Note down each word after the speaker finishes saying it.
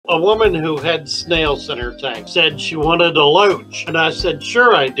A woman who had snails in her tank said she wanted a loach. And I said,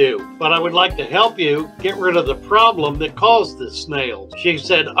 sure I do, but I would like to help you get rid of the problem that caused the snails. She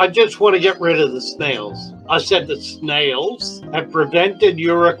said, I just want to get rid of the snails. I said, the snails have prevented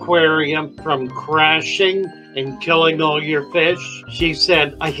your aquarium from crashing and killing all your fish? She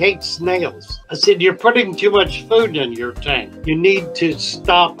said, I hate snails. I said, you're putting too much food in your tank. You need to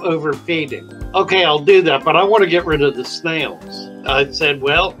stop overfeeding. Okay, I'll do that, but I want to get rid of the snails. I said,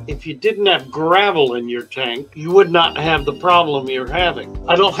 well, if you didn't have gravel in your tank, you would not have the problem you're having.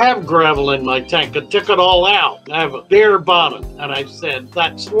 I don't have gravel in my tank. I took it all out. I have a bare bottom. And I said,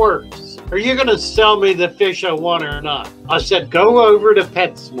 that's worse. Are you going to sell me the fish I want or not? I said, go over to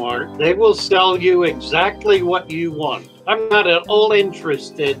PetSmart. They will sell you exactly what you want. I'm not at all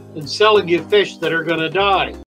interested in selling you fish that are going to die.